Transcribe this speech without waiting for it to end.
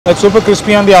It's super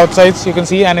crispy on the outsides, you can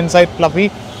see, and inside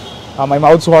fluffy. My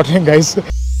mouth's watering, guys.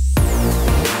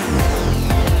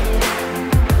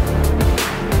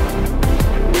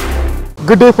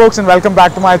 Good day, folks, and welcome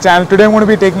back to my channel. Today I'm going to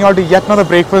be taking you out to yet another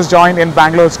breakfast joint in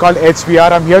Bangalore. It's called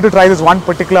HVR. I'm here to try this one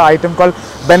particular item called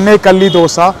Benne Masala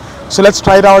Dosa. So let's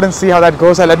try it out and see how that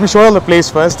goes. Let me show you the place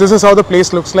first. This is how the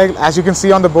place looks like. As you can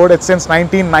see on the board, it's since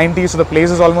 1990, so the place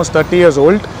is almost 30 years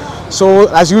old. So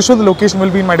as usual, the location will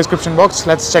be in my description box.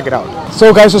 Let's check it out.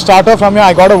 So guys, to start off from here,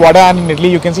 I got a vada and an idli.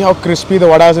 You can see how crispy the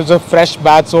vada is. It's a fresh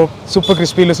batch, so super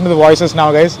crispy. Listen to the voices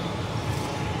now, guys.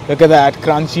 Look at that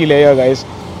crunchy layer, guys.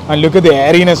 And look at the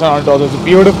airiness on top. It's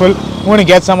beautiful. I'm going to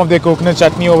get some of the coconut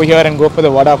chutney over here and go for the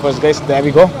vada first, guys. There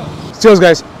we go. Cheers,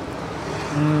 guys.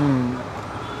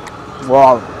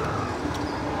 Wow.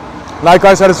 Like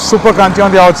I said, it's super crunchy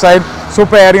on the outside,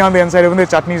 super airy on the inside. Even the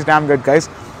chutney is damn good, guys.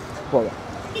 Wow.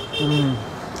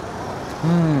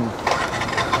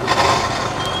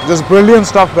 Just brilliant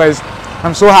stuff, guys.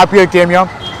 I'm so happy I came here.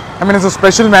 I mean, it's a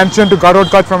special mention to Garod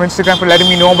Cut from Instagram for letting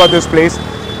me know about this place.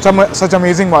 Such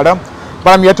amazing vada.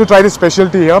 But I'm yet to try this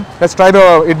specialty here. Let's try the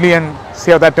idli and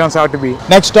see how that turns out to be.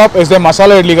 Next up is the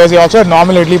masala idli, guys. They also had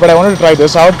normal idli, but I wanted to try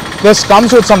this out. This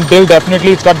comes with some dill,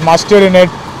 definitely. It's got mustard in it,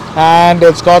 and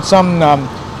it's got some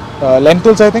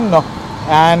lentils, I think. No,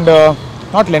 and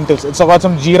not lentils. It's got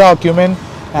some jeera or cumin.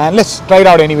 And let's try it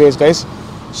out anyways, guys.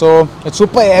 So it's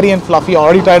super airy and fluffy. I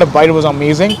already tried a bite. It was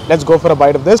amazing. Let's go for a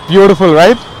bite of this. Beautiful,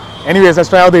 right? Anyways, let's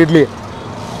try out the idli.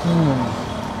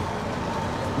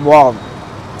 Wow.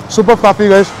 Super fluffy,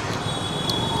 guys.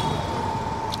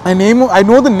 I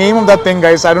know the name of that thing,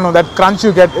 guys. I don't know, that crunch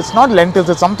you get. It's not lentils,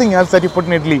 it's something else that you put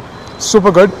in idli.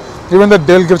 Super good. Even the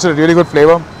dill gives it a really good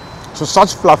flavor. So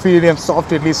such fluffy and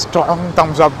soft idli. Strong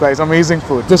thumbs up, guys. Amazing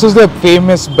food. This is the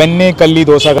famous Benne Masala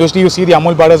Dosa. Usually you see the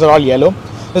amul butters are all yellow.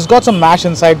 It's got some mash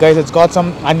inside, guys. It's got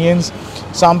some onions,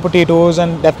 some potatoes,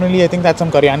 and definitely I think that's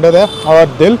some coriander there or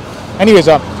dill. Anyways,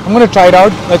 I'm going to try it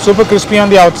out. It's super crispy on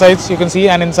the outsides, you can see,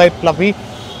 and inside fluffy.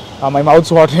 My mouth's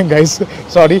watering, guys.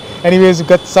 Sorry. Anyways, you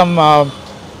got some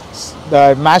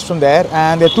the mash from there,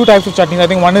 and there are two types of chutneys. I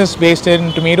think one is based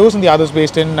in tomatoes and the other is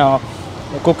based in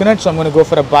coconut. So I'm going to go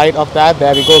for a bite of that.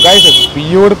 There we go, guys. It's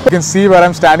beautiful. You can see where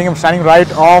I'm standing. I'm standing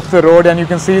right off the road, and you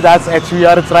can see that's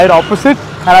HVR. It's right opposite,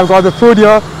 and I've got the food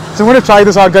here. So I'm going to try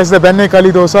this out, guys. The Benne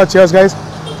Masala Dosa. Cheers, guys.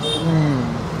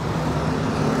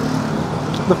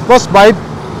 The first bite,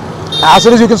 as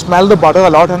it is, you can smell the butter a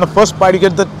lot, and the first bite you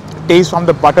get the taste from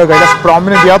the butter, guys. That's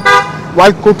prominent here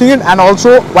while cooking it, and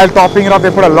also while topping it up. They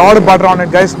put a lot of butter on it,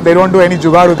 guys. They don't do any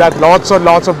jugaad with that. Lots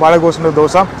of butter goes into the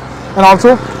dosa. And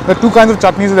also the two kinds of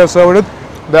chutneys that they've served with,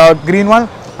 the green one,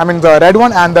 I mean the red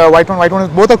one, and the white one. White one is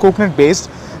both are coconut based,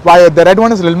 while the red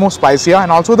one is a little more spicier.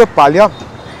 And also the palya,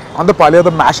 on the palya,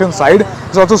 the mash inside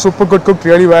is also super good, cooked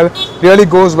really well, really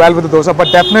goes well with the dosa.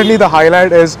 But definitely the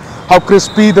highlight is how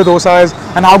crispy the dosa is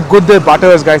and how good their butter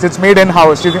is, guys. It's made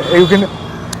in-house. You can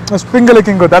it's finger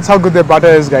licking good. That's how good their butter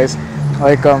is, guys.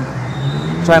 Like,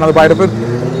 try another bite of it.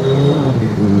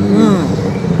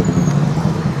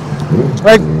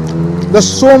 Like,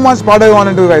 there's so much butter you want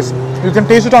to do, guys. You can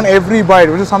taste it on every bite,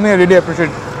 which is something I really appreciate.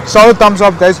 Solid thumbs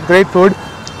up, guys. Great food.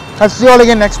 I'll see you all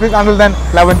again next week. Until then,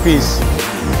 love and peace.